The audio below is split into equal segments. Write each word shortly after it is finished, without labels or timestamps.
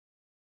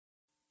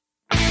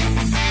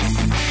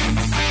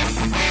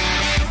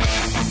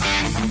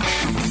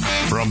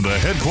From the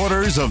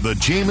headquarters of the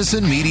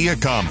Jameson Media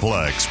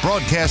Complex,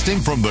 broadcasting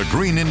from the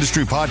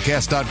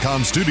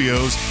GreenIndustryPodcast.com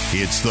studios,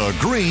 it's the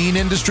Green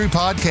Industry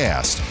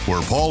Podcast,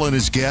 where Paul and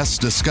his guests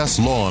discuss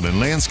lawn and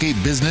landscape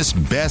business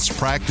best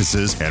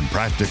practices and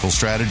practical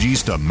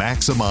strategies to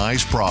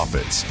maximize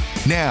profits.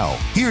 Now,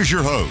 here's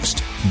your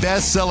host,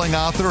 best-selling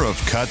author of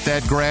Cut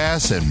That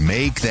Grass and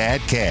Make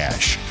That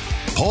Cash,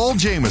 Paul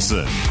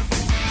Jameson.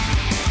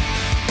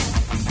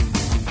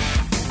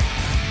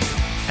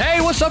 Hey,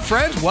 what's up,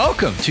 friends?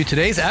 Welcome to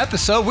today's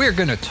episode. We're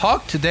going to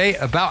talk today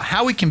about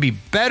how we can be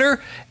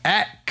better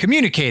at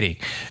communicating.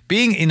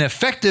 Being an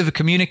effective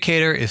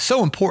communicator is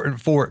so important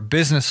for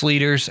business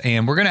leaders,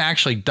 and we're going to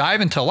actually dive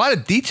into a lot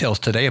of details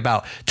today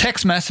about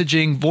text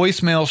messaging,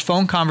 voicemails,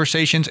 phone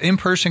conversations,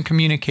 in-person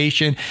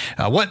communication,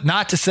 what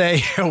not to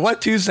say, what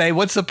to say,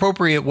 what's the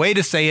appropriate way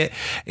to say it,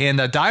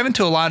 and dive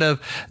into a lot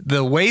of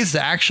the ways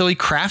to actually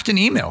craft an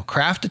email,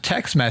 craft a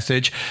text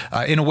message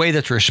in a way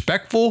that's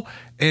respectful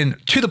and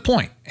to the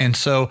point. And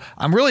so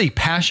I'm really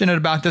passionate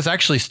about this. I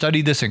actually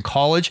studied this in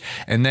college.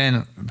 And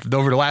then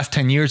over the last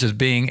 10 years as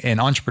being an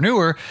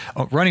entrepreneur,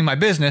 running my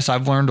business,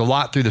 I've learned a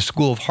lot through the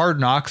School of Hard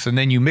Knocks. And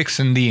then you mix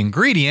in the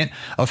ingredient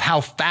of how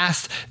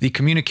fast the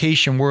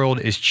communication world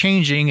is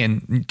changing.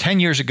 And 10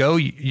 years ago,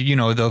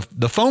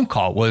 the phone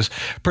call was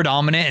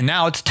predominant, and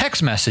now it's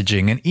text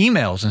messaging and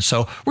emails. And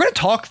so we're going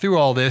to talk through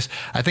all this.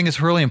 I think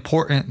it's really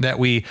important that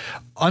we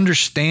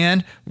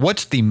understand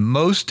what's the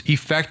most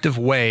effective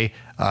way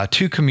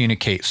to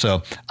communicate.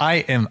 So I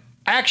am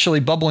actually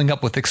bubbling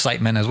up with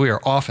excitement as we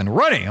are off and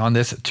running on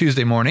this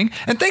Tuesday morning.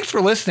 And thanks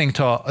for listening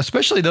to,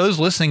 especially those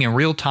listening in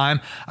real time.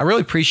 I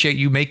really appreciate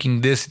you making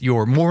this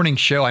your morning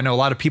show. I know a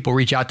lot of people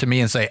reach out to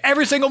me and say,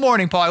 every single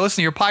morning, Paul, I listen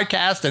to your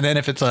podcast. And then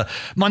if it's a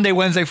Monday,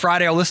 Wednesday,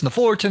 Friday, I'll listen to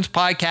Fullerton's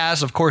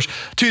podcast. Of course,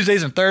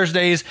 Tuesdays and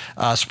Thursdays,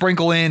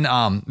 sprinkle in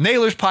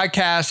Naylor's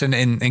podcast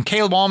and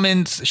Caleb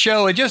Allman's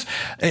show.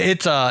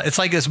 It's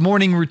like this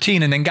morning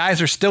routine. And then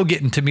guys are still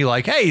getting to me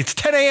like, hey, it's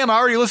 10 a.m. I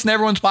already listened to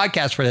everyone's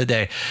podcast for the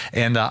day.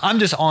 And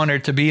I'm just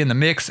honored to be in the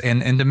mix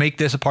and to make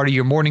this a part of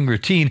your morning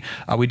routine.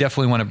 We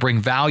definitely want to bring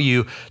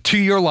value to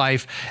your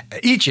life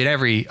each and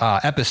every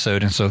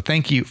episode. And so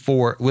thank you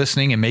for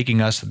listening and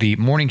making us the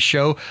morning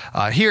show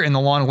here in the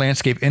lawn and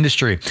landscape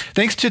industry.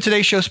 Thanks to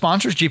today's show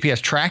sponsors,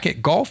 GPS Track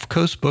It, Gulf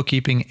Coast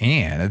Bookkeeping,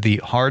 and the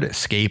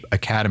Hardscape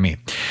Academy.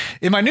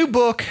 In my new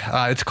book,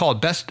 it's called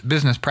Best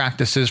Business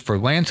Practices for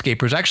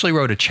Landscapers. I actually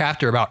wrote a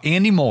chapter about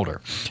Andy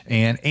Mulder.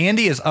 And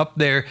Andy is up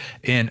there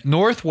in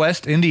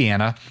Northwest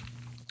Indiana.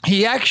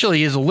 He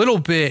actually is a little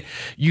bit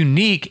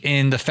unique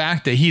in the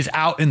fact that he's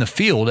out in the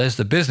field as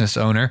the business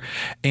owner,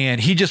 and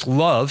he just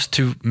loves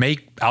to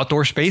make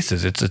outdoor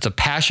spaces. It's a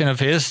passion of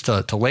his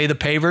to lay the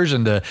pavers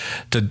and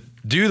to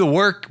do the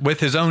work with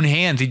his own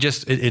hands.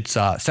 It's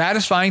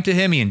satisfying to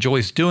him. He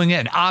enjoys doing it.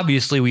 And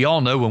obviously we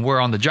all know when we're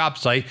on the job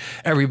site,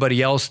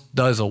 everybody else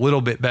does a little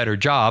bit better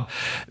job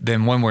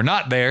than when we're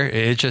not there.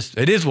 It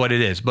is what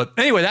it is. But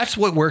anyway, that's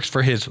what works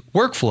for his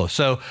workflow.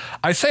 So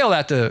I say all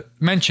that to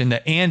mention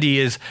that Andy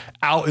is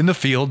out in the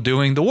field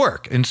doing the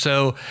work. And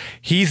so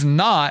he's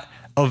not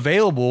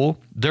available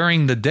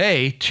during the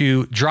day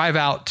to drive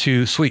out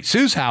to Sweet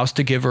Sue's house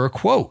to give her a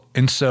quote.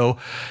 And so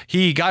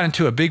he got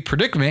into a big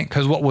predicament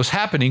because what was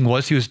happening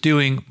was he was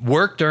doing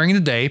work during the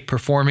day,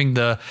 performing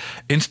the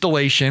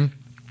installation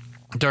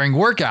during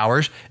work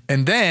hours.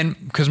 And then,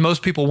 because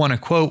most people want to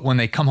quote when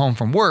they come home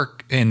from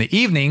work in the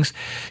evenings,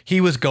 he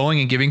was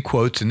going and giving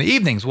quotes in the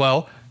evenings.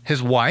 Well,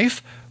 his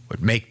wife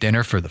would make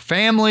dinner for the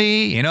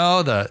family.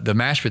 The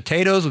mashed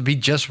potatoes would be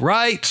just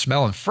right,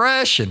 smelling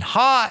fresh and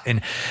hot,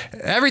 and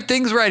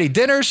everything's ready.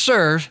 Dinner's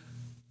served,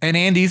 and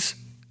Andy's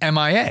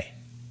MIA.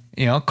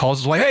 Calls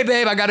his wife, hey,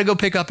 babe, I got to go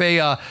pick up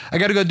I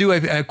got to go do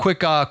a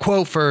quick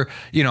quote for,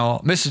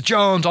 Mrs.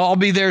 Jones. I'll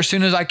be there as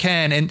soon as I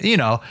can. And,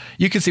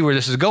 you can see where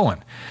this is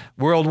going.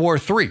 World War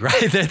III,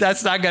 right?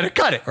 That's not going to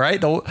cut it,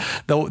 right?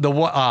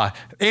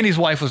 Andy's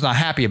wife was not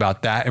happy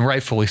about that, and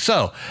rightfully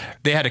so.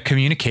 They had a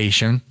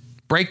communication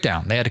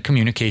breakdown. They had a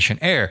communication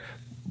error.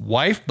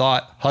 Wife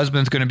thought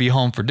husband's going to be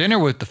home for dinner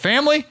with the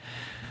family.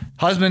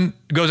 Husband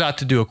goes out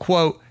to do a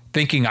quote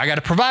thinking, I got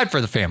to provide for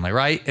the family,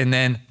 right? And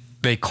then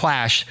they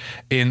clashed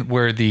in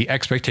where the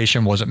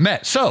expectation wasn't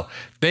met. So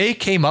they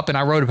came up, and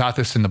I wrote about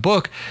this in the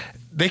book.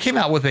 They came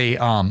out with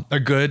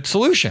a good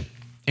solution.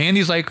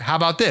 Andy's like, how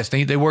about this?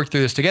 They worked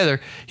through this together.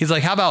 He's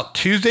like, how about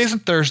Tuesdays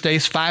and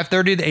Thursdays,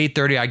 5:30 to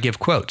 8:30, I give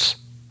quotes.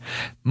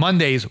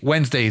 Mondays,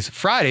 Wednesdays,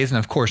 Fridays, and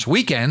of course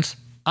weekends,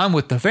 I'm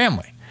with the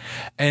family.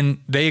 And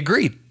they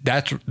agreed.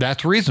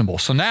 That's reasonable.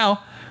 So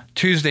now,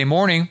 Tuesday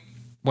morning,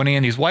 when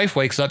Andy's wife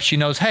wakes up, she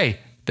knows, hey,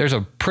 there's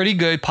a pretty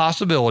good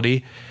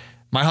possibility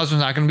my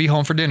husband's not going to be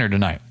home for dinner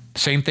tonight.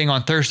 Same thing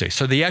on Thursday.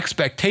 So the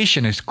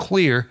expectation is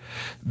clear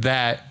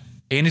that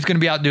Andy's going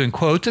to be out doing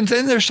quotes. And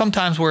then there's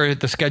sometimes where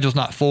the schedule's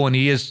not full and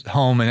he is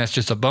home, and that's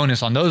just a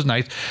bonus on those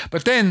nights.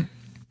 But then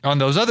on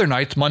those other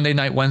nights, Monday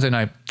night, Wednesday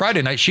night,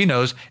 Friday night, she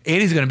knows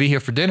Andy's going to be here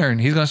for dinner and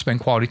he's going to spend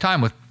quality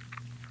time with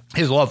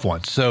his loved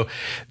ones. So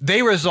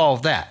they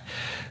resolved that.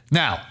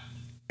 Now,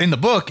 in the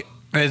book,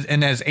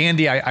 as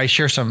Andy, I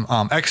share some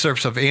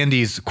excerpts of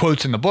Andy's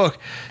quotes in the book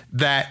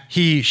that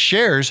he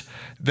shares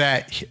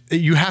that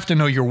you have to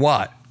know your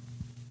what.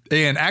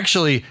 And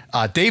actually,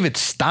 David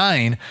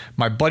Stein,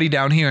 my buddy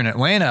down here in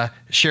Atlanta,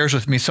 shares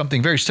with me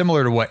something very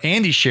similar to what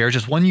Andy shares,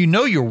 is when you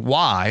know your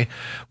why,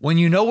 when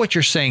you know what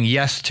you're saying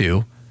yes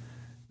to,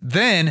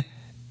 then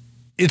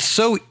it's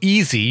so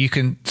easy. You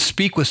can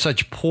speak with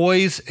such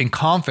poise and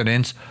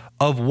confidence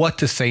of what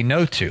to say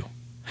no to.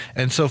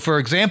 And so, for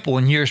example,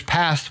 in years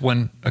past,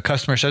 when a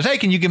customer says, hey,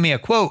 can you give me a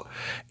quote?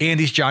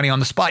 Andy's Johnny on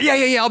the spot.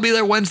 Yeah, I'll be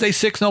there Wednesday,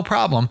 6, no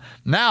problem.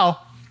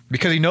 Now,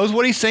 because he knows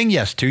what he's saying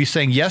yes to, he's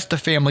saying yes to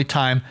family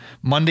time,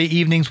 Monday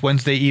evenings,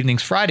 Wednesday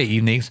evenings, Friday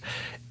evenings.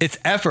 It's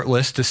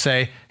effortless to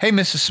say, hey,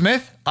 Mrs.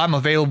 Smith, I'm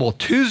available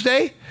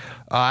Tuesday.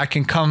 I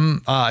can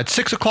come at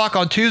 6 o'clock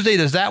on Tuesday.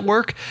 Does that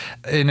work?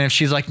 And if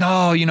she's like,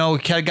 no, we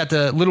got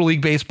the Little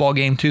League baseball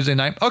game Tuesday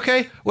night.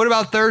 Okay, what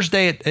about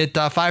Thursday at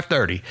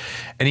 5:30?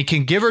 And he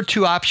can give her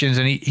two options,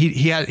 and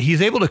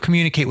he's able to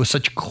communicate with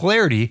such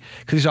clarity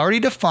because he's already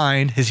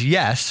defined his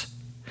yes.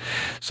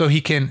 So he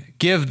can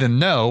give the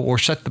no or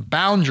set the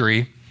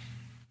boundary,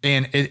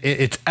 and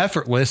it's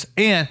effortless.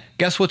 And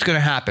guess what's going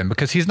to happen?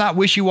 Because he's not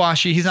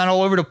wishy-washy, he's not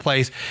all over the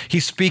place.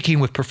 He's speaking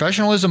with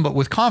professionalism, but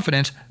with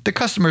confidence. The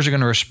customers are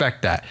going to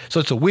respect that. So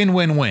it's a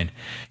win-win-win.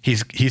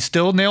 He's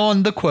still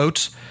nailing the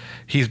quotes.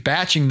 He's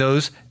batching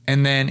those,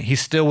 and then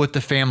he's still with the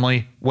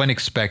family when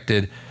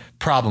expected.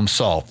 Problem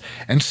solved.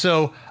 And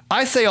so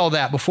I say all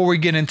that before we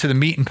get into the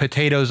meat and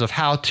potatoes of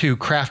how to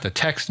craft a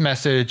text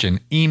message and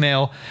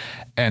email.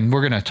 And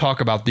we're going to talk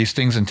about these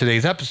things in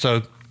today's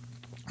episode.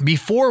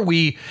 Before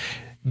we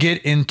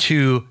get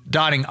into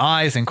dotting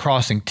I's and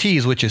crossing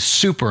T's, which is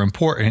super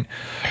important,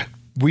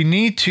 we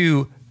need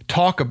to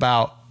talk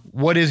about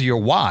what is your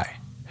why.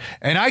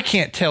 And I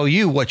can't tell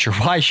you what your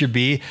why should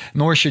be,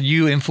 nor should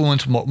you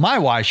influence what my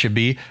why should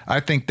be. I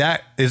think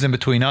that is in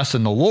between us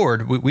and the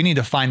Lord. We need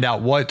to find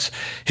out what's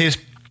his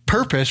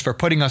purpose for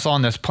putting us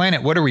on this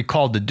planet. What are we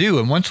called to do?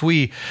 And once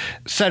we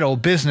settle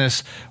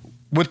business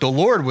with the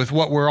Lord, with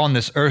what we're on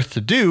this earth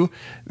to do,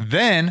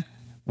 then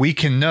we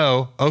can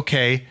know,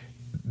 okay,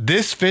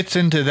 this fits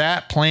into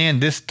that plan,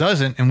 this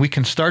doesn't, and we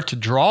can start to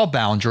draw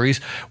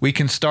boundaries. We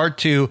can start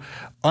to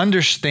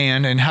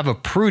understand and have a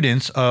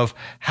prudence of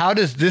how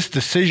does this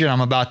decision I'm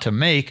about to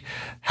make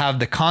have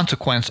the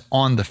consequence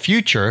on the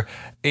future.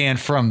 And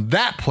from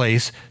that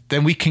place,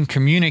 then we can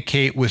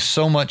communicate with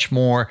so much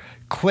more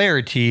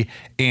clarity,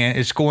 and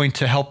it's going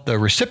to help the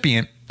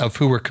recipient of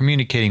who we're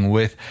communicating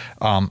with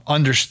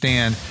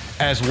understand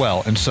as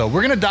well. And so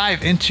we're going to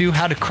dive into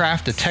how to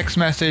craft a text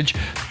message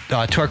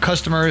to our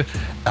customer,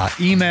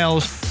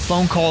 emails,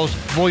 phone calls,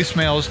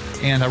 voicemails,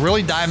 and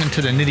really dive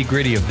into the nitty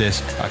gritty of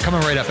this coming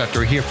right up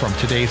after we hear from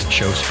today's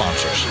show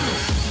sponsors.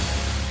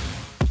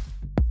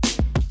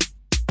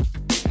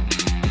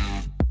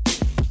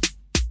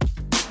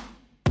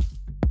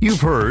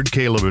 You've heard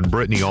Caleb and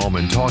Brittany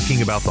Allman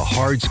talking about the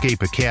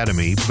Hardscape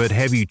Academy, but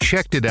have you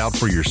checked it out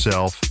for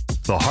yourself?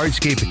 The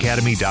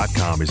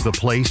hardscapeacademy.com is the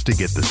place to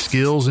get the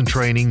skills and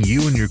training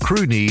you and your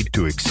crew need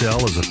to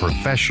excel as a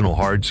professional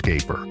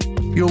hardscaper.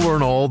 You'll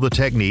learn all the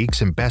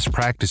techniques and best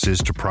practices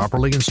to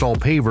properly install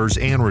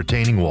pavers and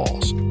retaining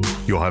walls.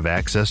 You'll have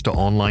access to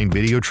online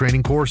video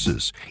training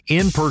courses,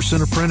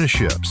 in-person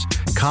apprenticeships,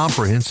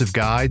 comprehensive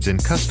guides, and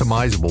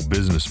customizable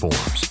business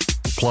forms.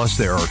 Plus,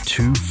 there are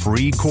 2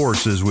 free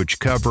courses which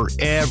cover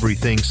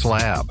everything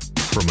slab,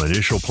 from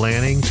initial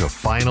planning to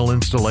final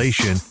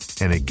installation,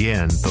 and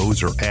again,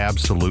 those are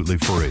absolutely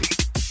free.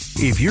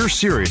 If you're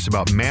serious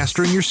about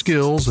mastering your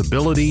skills,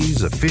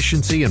 abilities,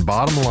 efficiency, and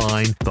bottom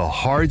line, the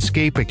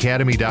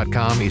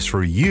hardscapeacademy.com is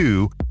for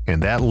you,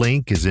 and that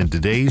link is in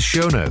today's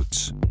show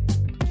notes.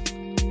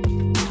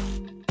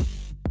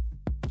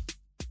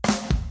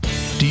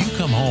 Do you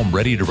come home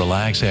ready to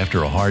relax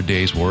after a hard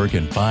day's work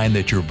and find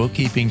that your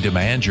bookkeeping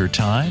demands your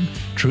time?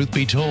 Truth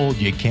be told,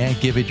 you can't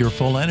give it your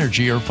full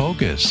energy or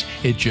focus.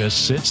 It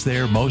just sits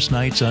there most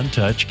nights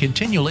untouched,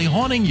 continually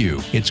haunting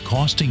you. It's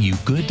costing you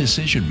good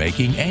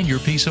decision-making and your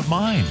peace of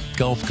mind.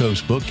 Gulf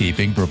Coast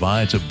Bookkeeping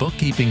provides a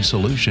bookkeeping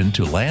solution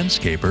to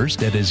landscapers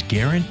that is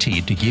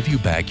guaranteed to give you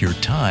back your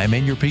time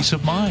and your peace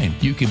of mind.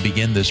 You can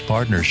begin this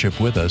partnership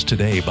with us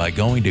today by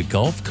going to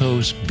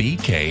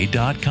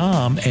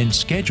GulfCoastBK.com and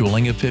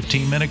scheduling a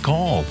 15-minute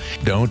call.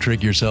 Don't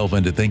trick yourself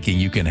into thinking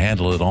you can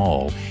handle it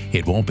all.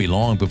 It won't be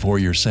long before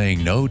you're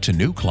saying no to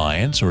new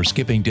clients or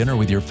skipping dinner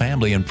with your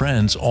family and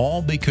friends,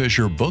 all because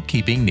your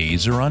bookkeeping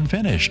needs are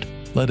unfinished.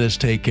 Let us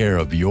take care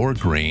of your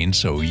green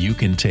so you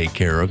can take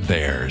care of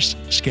theirs.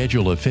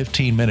 Schedule a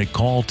 15-minute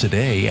call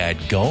today at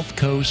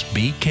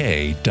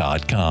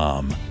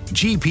GulfCoastBK.com.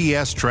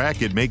 GPS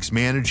Track, it makes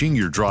managing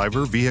your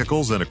driver,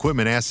 vehicles, and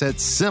equipment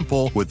assets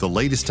simple with the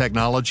latest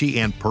technology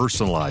and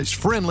personalized,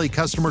 friendly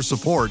customer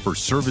support for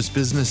service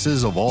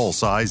businesses of all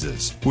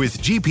sizes.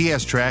 With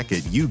GPS Track,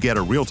 you get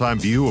a real-time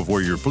view of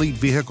where your fleet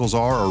vehicles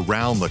are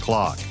around the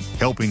clock,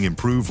 helping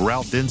improve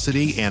route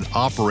density and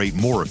operate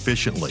more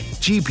efficiently.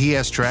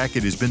 GPS Track,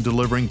 it has been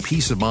delivering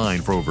peace of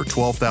mind for over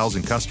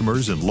 12,000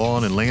 customers in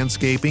lawn and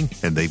landscaping,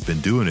 and they've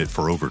been doing it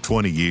for over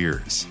 20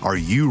 years. Are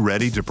you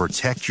ready to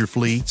protect your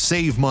fleet,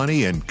 save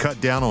money, and cut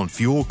down on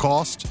fuel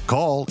costs?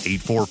 Call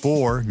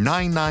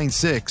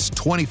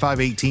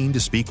 844-996-2518 to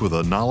speak with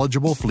a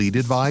knowledgeable fleet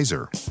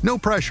advisor. No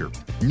pressure,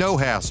 no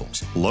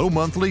hassles, low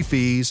monthly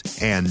fees,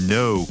 and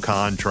no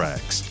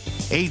contracts.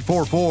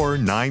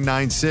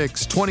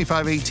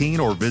 844-996-2518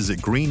 or visit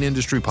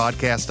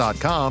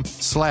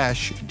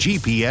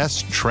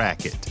greenindustrypodcast.com/GPS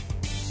track it.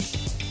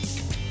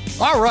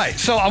 All right.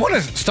 So I want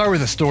to start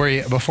with a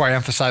story before I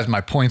emphasize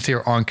my points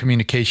here on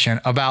communication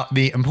about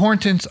the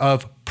importance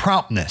of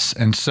promptness.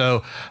 And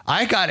so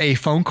I got a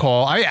phone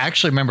call. I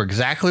actually remember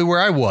exactly where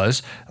I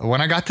was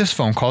when I got this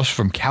phone call. It's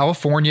from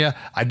California.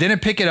 I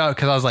didn't pick it up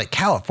because I was like,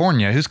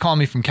 California? Who's calling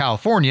me from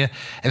California?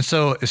 And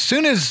so as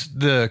soon as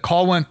the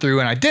call went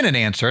through and I didn't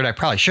answer it, I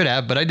probably should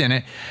have, but I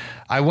didn't.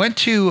 I went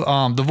to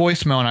the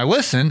voicemail and I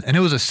listened, and it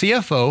was a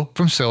CFO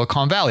from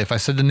Silicon Valley. If I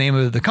said the name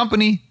of the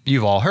company,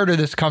 you've all heard of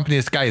this company.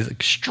 This guy is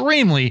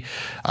extremely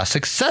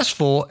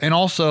successful and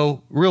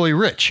also really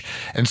rich.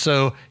 And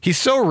so he's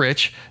so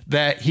rich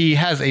that he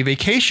has a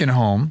vacation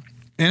home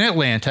in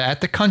Atlanta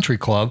at the country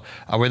club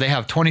where they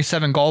have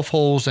 27 golf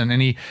holes, and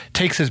he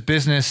takes his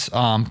business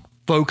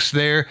folks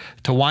there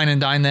to wine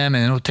and dine them,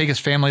 and he'll take his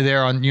family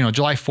there on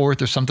July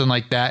 4th or something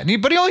like that.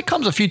 But he only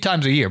comes a few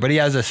times a year. But he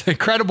has this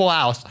incredible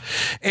house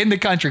in the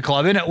country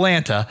club in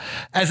Atlanta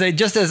as a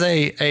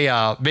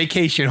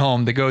vacation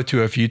home to go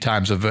to a few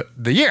times of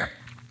the year.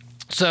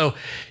 So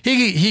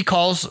he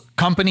calls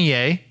company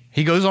A.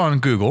 He goes on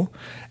Google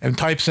and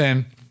types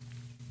in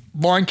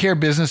lawn care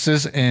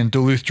businesses in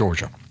Duluth,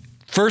 Georgia.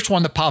 First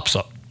one that pops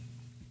up.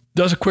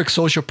 Does a quick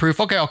social proof.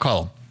 Okay, I'll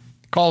call him.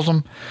 Calls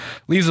them,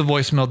 leaves a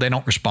voicemail, they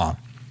don't respond.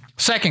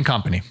 Second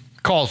company,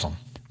 calls them,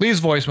 leaves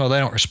voicemail, they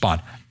don't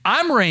respond.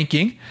 I'm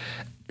ranking,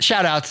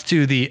 shout outs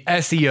to the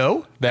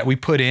SEO that we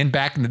put in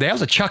back in the day. I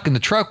was a chuck in the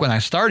truck when I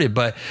started,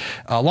 but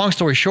long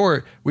story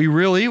short, we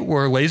really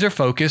were laser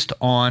focused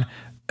on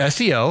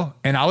SEO,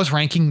 and I was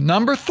ranking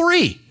number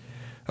 3,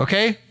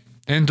 okay?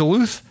 In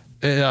Duluth,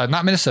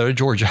 not Minnesota,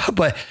 Georgia,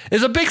 but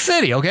it's a big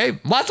city, okay?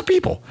 Lots of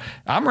people.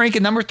 I'm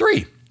ranking number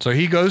 3. So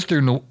he goes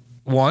through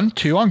 1,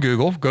 2 on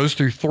Google, goes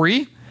through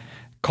 3,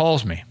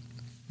 calls me.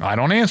 I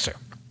don't answer.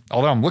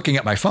 Although I'm looking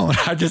at my phone,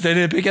 I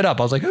didn't pick it up.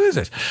 I was like, who is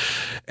this?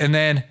 And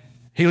then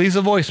he leaves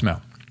a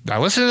voicemail. I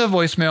listen to the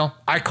voicemail.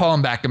 I call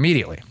him back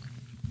immediately.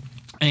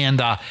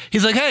 And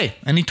he's like, hey,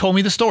 and he told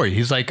me the story.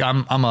 He's like,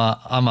 I'm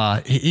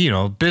a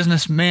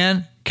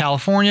businessman,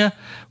 California.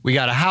 We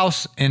got a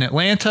house in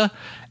Atlanta,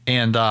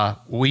 and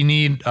we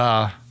need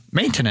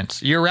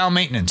maintenance, year-round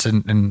maintenance,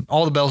 and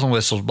all the bells and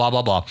whistles, blah,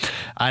 blah, blah.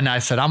 And I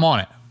said, I'm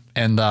on it.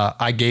 And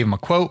I gave him a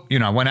quote.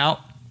 I went out,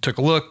 took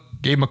a look,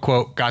 gave him a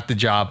quote, got the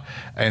job.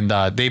 And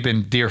they've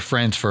been dear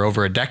friends for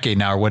over a decade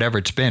now, or whatever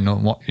it's been.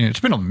 It's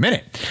been a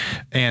minute.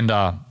 And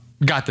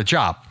got the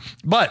job.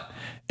 But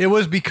it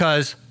was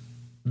because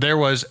there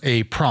was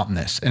a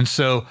promptness. And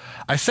so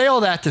I say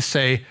all that to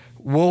say,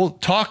 we'll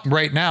talk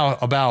right now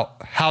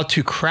about how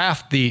to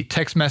craft the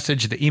text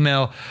message, the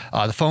email,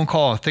 the phone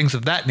call, things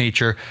of that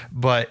nature.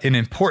 But an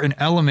important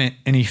element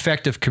in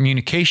effective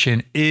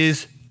communication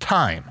is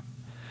time.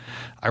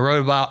 I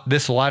wrote about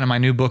this a lot in my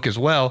new book as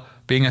well,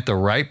 being at the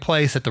right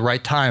place at the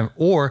right time,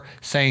 or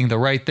saying the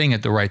right thing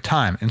at the right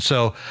time. And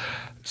so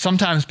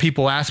sometimes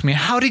people ask me,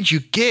 how did you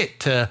get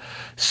to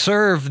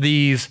serve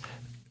these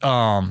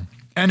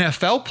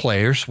NFL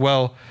players?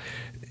 Well,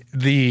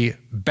 the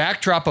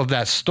backdrop of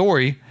that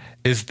story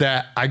is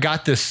that I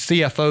got this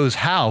CFO's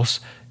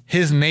house.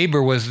 His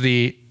neighbor was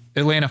the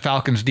Atlanta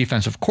Falcons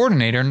defensive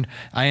coordinator, and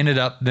I ended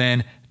up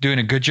then doing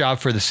a good job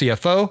for the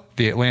CFO.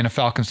 The Atlanta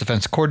Falcons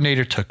defense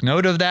coordinator took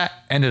note of that,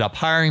 ended up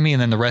hiring me,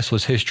 and then the rest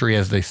was history,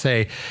 as they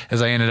say,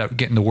 as I ended up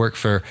getting to work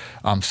for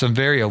some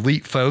very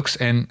elite folks,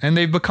 and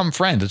they've become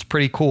friends. It's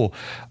pretty cool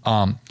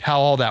how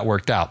all that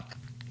worked out.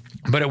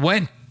 But it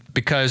went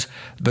because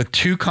the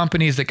 2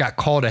 companies that got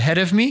called ahead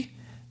of me,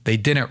 they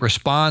didn't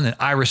respond, and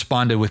I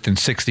responded within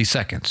 60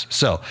 seconds.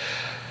 So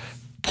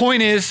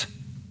point is,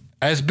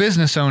 as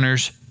business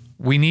owners,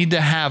 we need to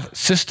have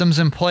systems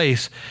in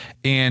place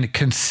and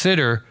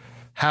consider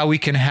how we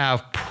can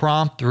have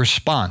prompt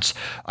response.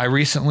 I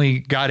recently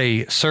got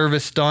a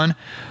service done,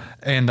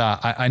 and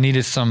I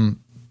needed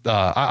some,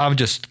 I'll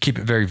just keep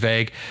it very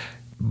vague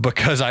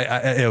because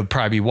it would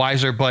probably be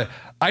wiser, but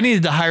I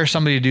needed to hire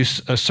somebody to do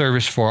a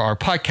service for our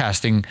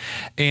podcasting.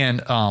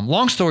 And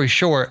long story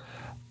short,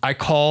 I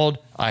called,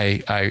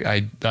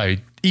 I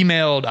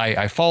emailed,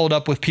 I followed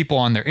up with people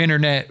on their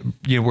internet,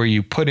 where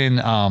you put in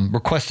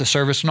request a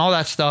service and all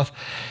that stuff.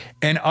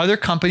 And other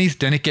companies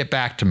didn't get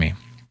back to me.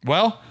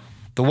 Well,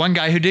 the one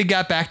guy who did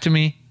get back to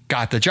me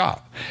got the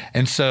job.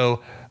 And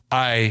so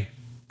I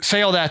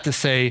say all that to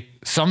say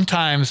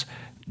sometimes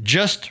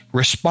just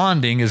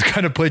responding is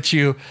going to put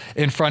you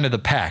in front of the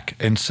pack.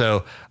 And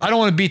so I don't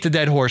want to beat the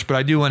dead horse, but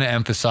I do want to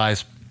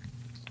emphasize,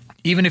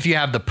 even if you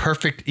have the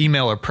perfect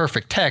email or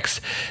perfect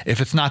text,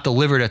 if it's not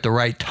delivered at the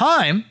right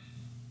time,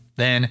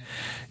 then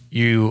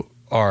you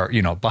are,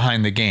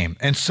 behind the game.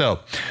 And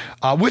so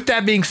with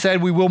that being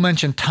said, we will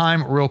mention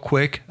time real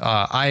quick.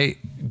 I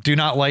do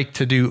not like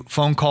to do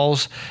phone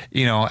calls,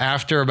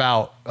 after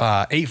about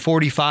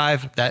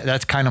 8:45.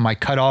 That's kind of my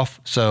cutoff.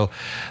 So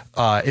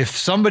if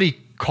somebody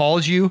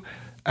calls you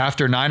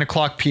after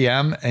 9:00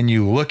 p.m. and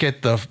you look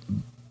at the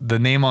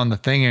name on the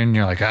thing and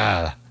you're like,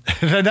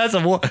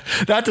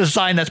 that's a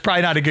sign that's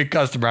probably not a good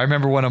customer. I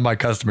remember one of my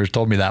customers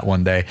told me that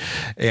one day,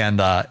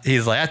 and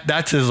he's like,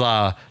 that's his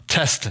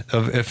test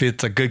of if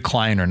it's a good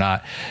client or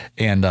not.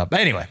 And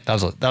anyway,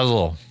 that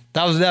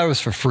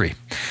was for free.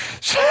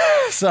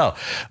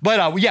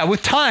 But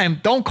with time,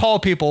 don't call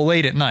people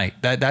late at night.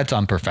 That's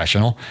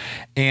unprofessional.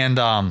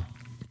 And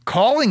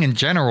calling in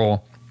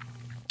general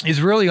is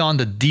really on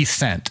the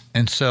descent.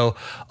 And so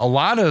a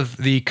lot of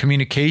the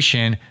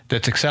communication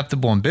that's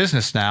acceptable in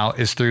business now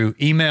is through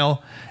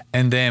email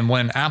and then,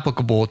 when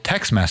applicable,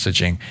 text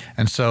messaging.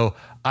 And so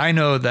I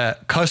know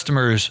that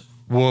customers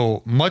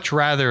will much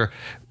rather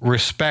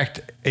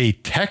respect a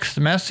text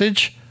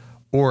message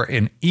or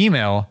an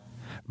email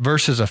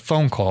versus a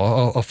phone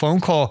call. A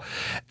phone call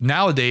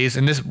nowadays,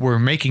 and we're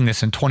making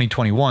this in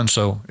 2021,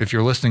 so if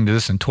you're listening to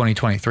this in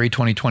 2023,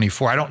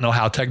 2024, I don't know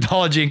how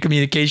technology and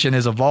communication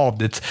has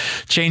evolved. It's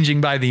changing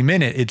by the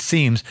minute, it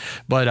seems.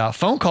 But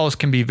phone calls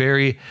can be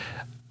very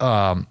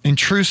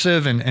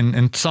intrusive,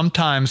 and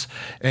sometimes,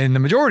 and the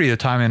majority of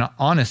the time, in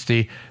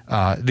honesty,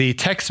 the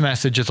text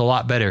message is a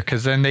lot better,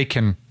 because then they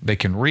can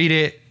read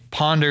it,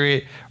 ponder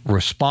it,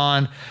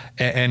 respond,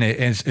 and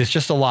it's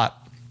just a lot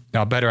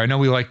better. I know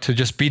we like to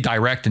just be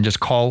direct and just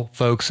call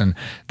folks and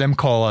them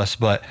call us,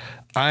 but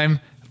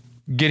I'm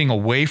getting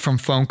away from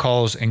phone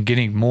calls and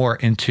getting more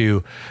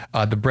into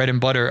the bread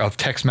and butter of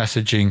text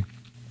messaging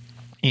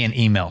and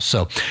email.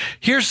 So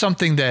here's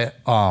something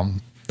that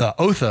the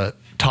Otha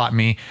taught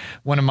me,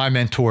 one of my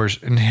mentors,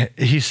 and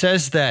he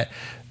says that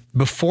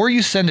before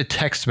you send a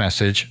text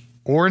message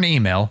or an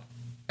email,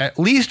 at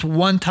least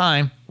one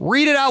time,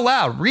 read it out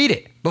loud. Read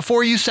it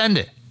before you send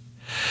it,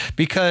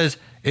 because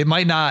it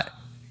might not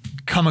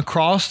come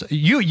across.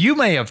 You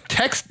may have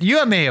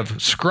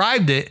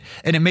scribed it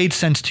and it made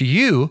sense to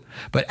you,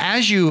 but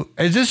as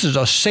this is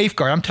a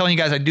safeguard, I'm telling you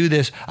guys, I do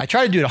this. I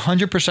try to do it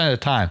 100% of the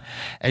time.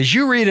 As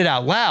you read it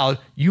out loud,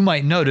 you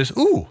might notice,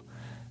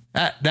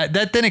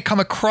 that didn't come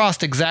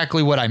across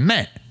exactly what I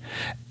meant.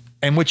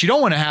 And what you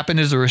don't want to happen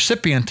is the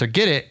recipient to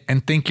get it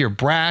and think you're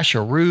brash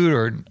or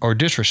rude or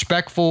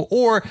disrespectful,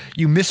 or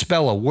you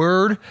misspell a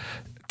word,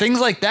 things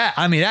like that.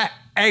 I mean, that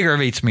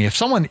aggravates me. If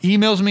someone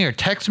emails me or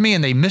texts me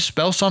and they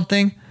misspell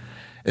something,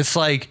 it's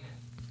like,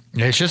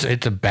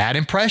 it's a bad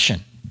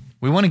impression.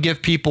 We want to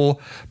give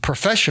people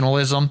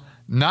professionalism,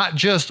 not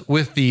just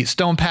with the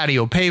stone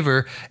patio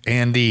paver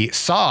and the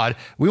sod.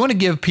 We want to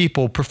give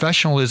people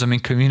professionalism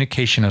in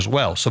communication as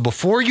well. So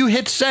before you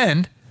hit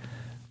send,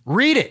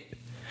 read it.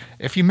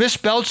 If you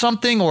misspelled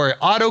something or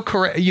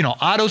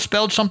auto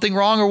spelled something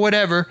wrong or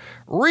whatever,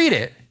 read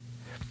it,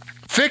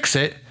 fix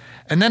it.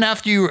 And then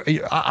after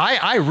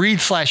I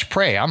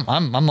read/pray. I'm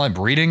like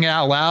reading it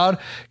out loud,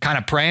 kind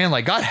of praying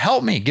like, God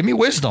help me, give me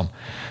wisdom.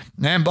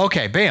 And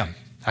okay, bam,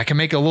 I can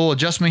make a little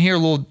adjustment here, a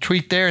little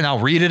tweak there, and I'll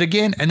read it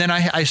again. And then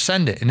I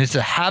send it. And it's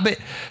a habit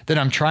that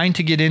I'm trying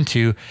to get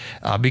into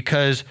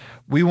because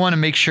we want to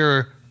make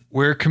sure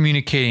we're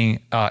communicating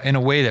in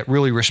a way that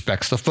really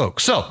respects the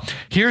folks. So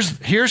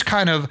here's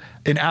kind of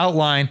an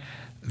outline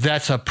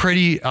that's a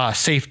pretty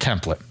safe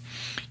template.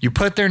 You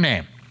put their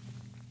name.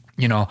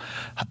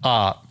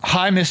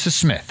 Hi, Mrs.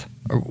 Smith.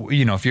 Or,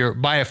 if you're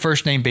by a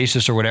first name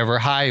basis or whatever,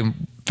 hi,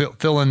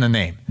 fill in the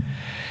name.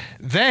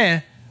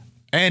 Then,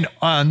 and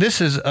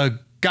this is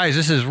guys,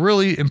 this is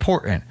really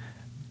important.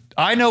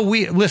 I know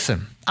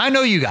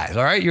you guys,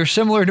 all right? You're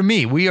similar to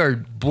me. We are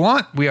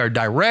blunt. We are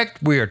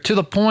direct. We are to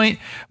the point.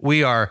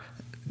 We are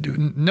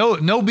no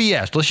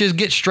BS. Let's just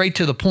get straight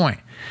to the point.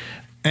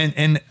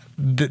 And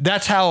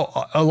that's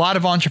how a lot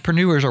of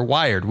entrepreneurs are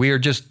wired. We are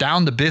just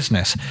down to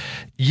business.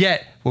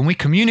 Yet when we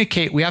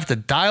communicate, we have to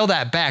dial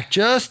that back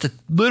just a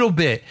little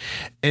bit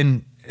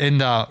and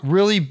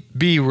really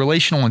be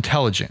relational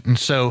intelligent. And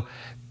so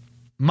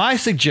my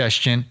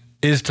suggestion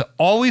is to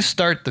always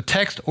start the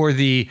text or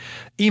the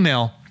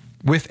email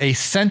with a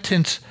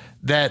sentence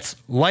that's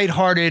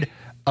lighthearted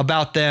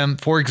about them.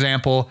 For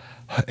example,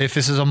 if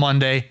this is a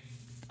Monday,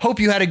 hope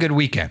you had a good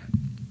weekend,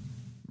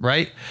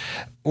 right?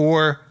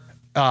 Or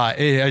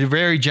a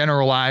very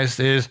generalized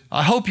is,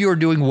 I hope you are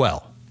doing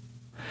well.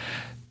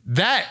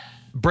 That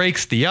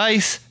breaks the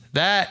ice.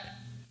 That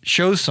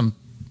shows some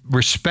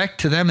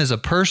respect to them as a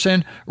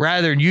person,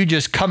 rather than you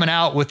just coming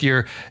out with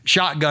your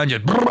shotgun,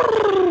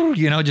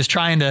 just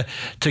trying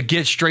to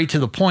get straight to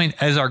the point,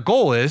 as our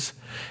goal is.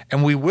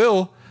 And we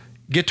will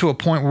get to a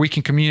point where we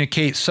can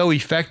communicate so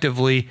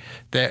effectively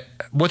that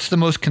what's the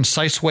most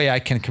concise way I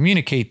can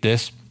communicate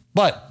this?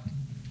 But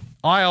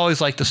I always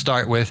like to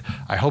start with,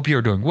 I hope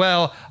you're doing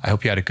well. I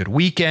hope you had a good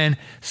weekend.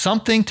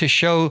 Something to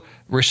show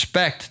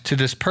respect to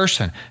this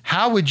person.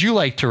 How would you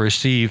like to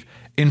receive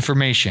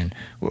information?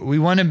 We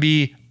want to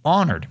be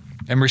honored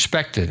and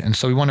respected. And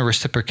so we want to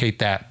reciprocate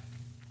that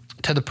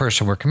to the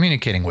person we're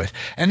communicating with.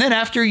 And then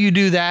after you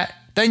do that,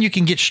 then you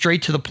can get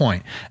straight to the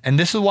point. And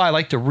this is why I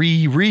like to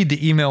reread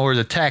the email or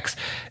the text.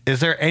 Is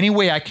there any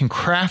way I can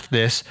craft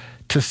this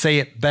to say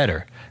it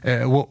better?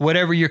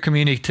 Whatever you're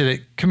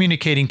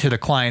communicating to the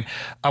client.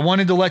 I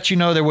wanted to let you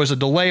know there was a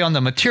delay on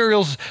the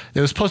materials.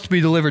 It was supposed to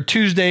be delivered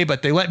Tuesday,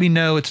 but they let me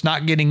know it's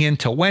not getting in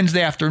till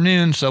Wednesday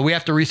afternoon. So we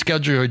have to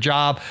reschedule your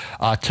job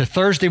to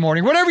Thursday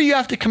morning. Whatever you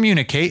have to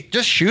communicate,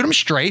 just shoot them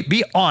straight.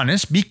 Be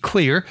honest. Be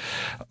clear.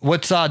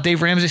 What's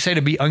Dave Ramsey say?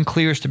 To be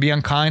unclear is to be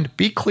unkind.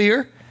 Be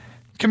clear.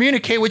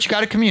 Communicate what you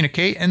got to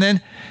communicate, and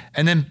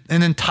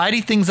then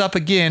tidy things up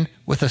again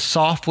with a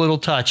soft little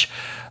touch.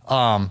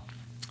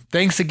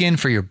 Thanks again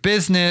for your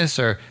business,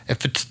 or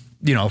if it's,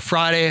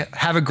 Friday,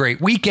 have a great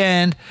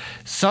weekend,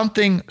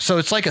 something. So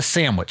it's like a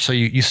sandwich. So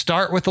you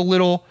start with a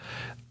little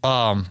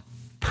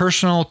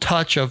personal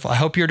touch of, I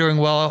hope you're doing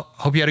well.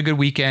 Hope you had a good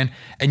weekend.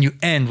 And you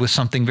end with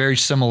something very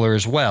similar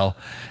as well.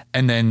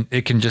 And then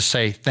it can just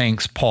say,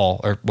 thanks, Paul,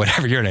 or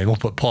whatever your name. We'll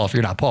put Paul if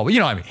you're not Paul, but you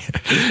know what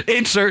I mean.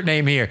 Insert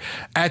name here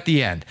at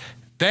the end.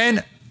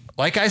 Then,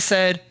 like I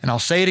said, and I'll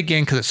say it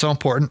again because it's so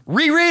important,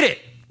 reread it.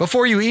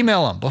 Before you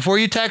email them, before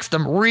you text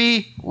them,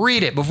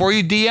 reread it. Before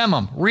you DM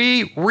them,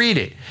 reread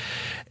it.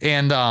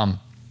 And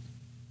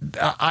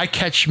I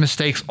catch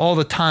mistakes all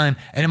the time.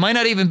 And it might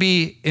not even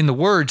be in the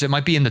words. It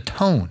might be in the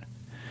tone.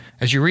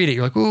 As you read it,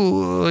 you're like,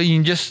 ooh, you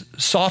can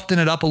just soften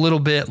it up a little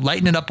bit,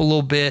 lighten it up a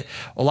little bit.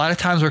 A lot of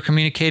times we're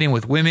communicating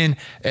with women,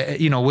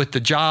 with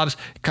the jobs,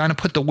 kind of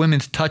put the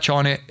women's touch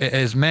on it.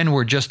 As men,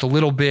 we're just a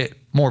little bit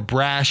more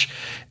brash.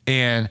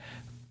 And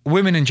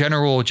women in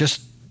general,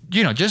 just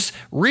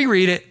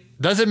reread it.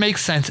 Does it make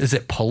sense? Is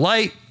it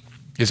polite?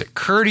 Is it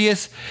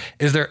courteous?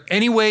 Is there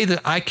any way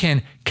that I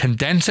can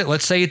condense it?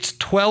 Let's say it's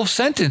 12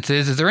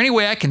 sentences. Is there any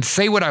way I can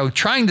say what I was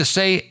trying to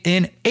say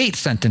in 8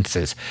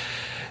 sentences?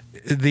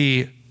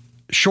 The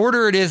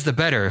shorter it is, the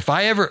better. If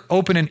I ever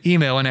open an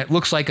email and it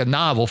looks like a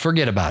novel,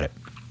 forget about it.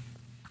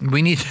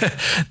 We need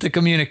to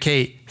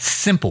communicate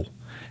simple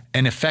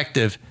and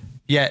effective,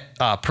 yet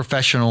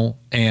professional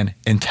and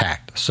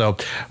intact. So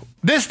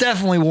this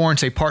definitely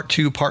warrants a part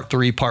 2, part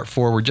 3, part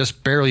 4. We're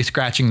just barely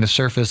scratching the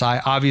surface.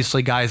 I've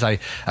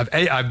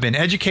been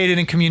educated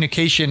in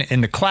communication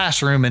in the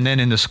classroom and then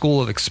in the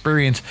school of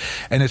experience,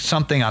 and it's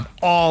something I'm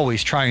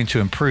always trying to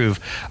improve.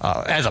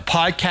 As a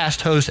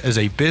podcast host, as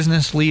a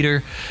business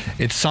leader,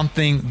 it's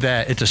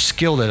a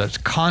skill that is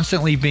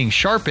constantly being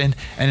sharpened,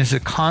 and it's a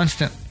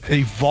constant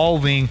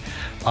evolving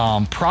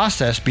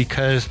process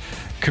because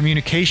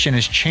communication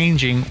is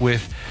changing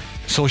with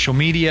social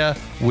media,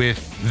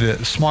 with the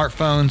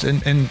smartphones,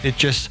 and it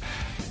just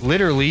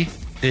literally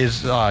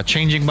is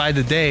changing by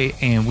the day,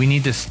 and we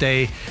need to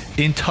stay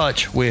in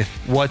touch with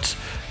what's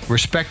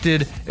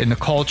respected in the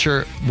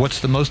culture, what's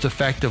the most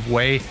effective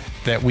way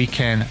that we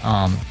can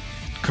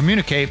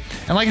communicate.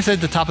 And like I said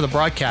at the top of the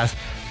broadcast,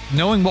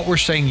 knowing what we're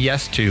saying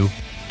yes to,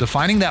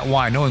 defining that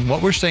why, knowing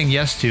what we're saying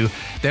yes to,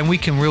 then we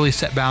can really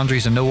set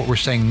boundaries and know what we're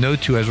saying no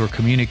to as we're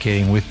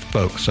communicating with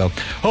folks. So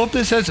hope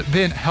this has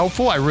been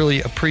helpful. I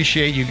really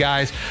appreciate you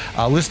guys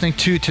listening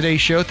to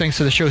today's show. Thanks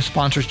to the show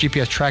sponsors,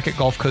 GPS Track It,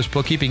 Gulf Coast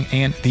Bookkeeping,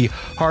 and the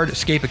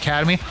Hardscape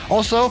Academy.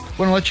 Also, want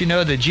to let you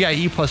know the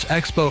GIE Plus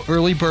Expo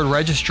early bird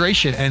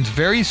registration ends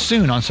very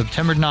soon on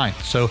September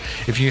 9th. So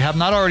if you have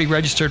not already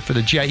registered for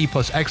the GIE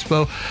Plus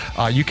Expo,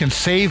 you can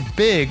save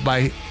big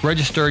by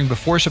registering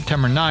before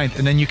September 9th,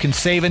 and then you can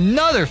save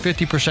another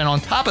 50% on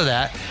top of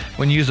that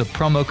when you use a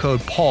promo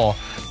code Paul.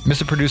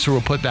 Mr. Producer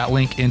will put that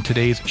link in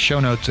today's show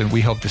notes, and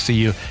we hope to see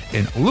you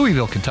in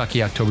Louisville,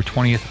 Kentucky, October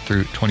 20th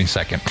through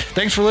 22nd.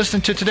 Thanks for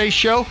listening to today's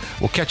show.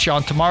 We'll catch you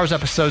on tomorrow's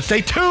episode. Stay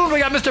tuned. We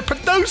got Mr.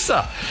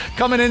 Producer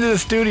coming into the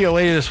studio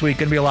later this week.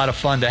 Going to be a lot of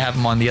fun to have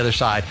him on the other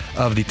side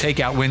of the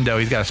takeout window.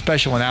 He's got a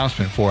special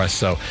announcement for us,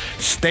 so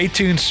stay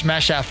tuned.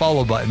 Smash that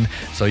follow button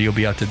so you'll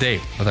be up to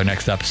date with our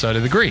next episode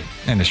of the Green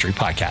Industry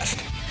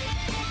Podcast.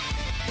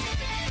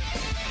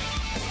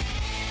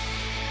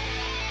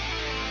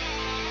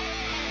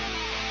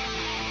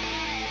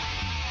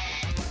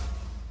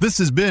 This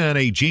has been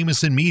a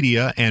Jameson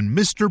Media and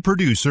Mr.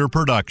 Producer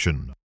production.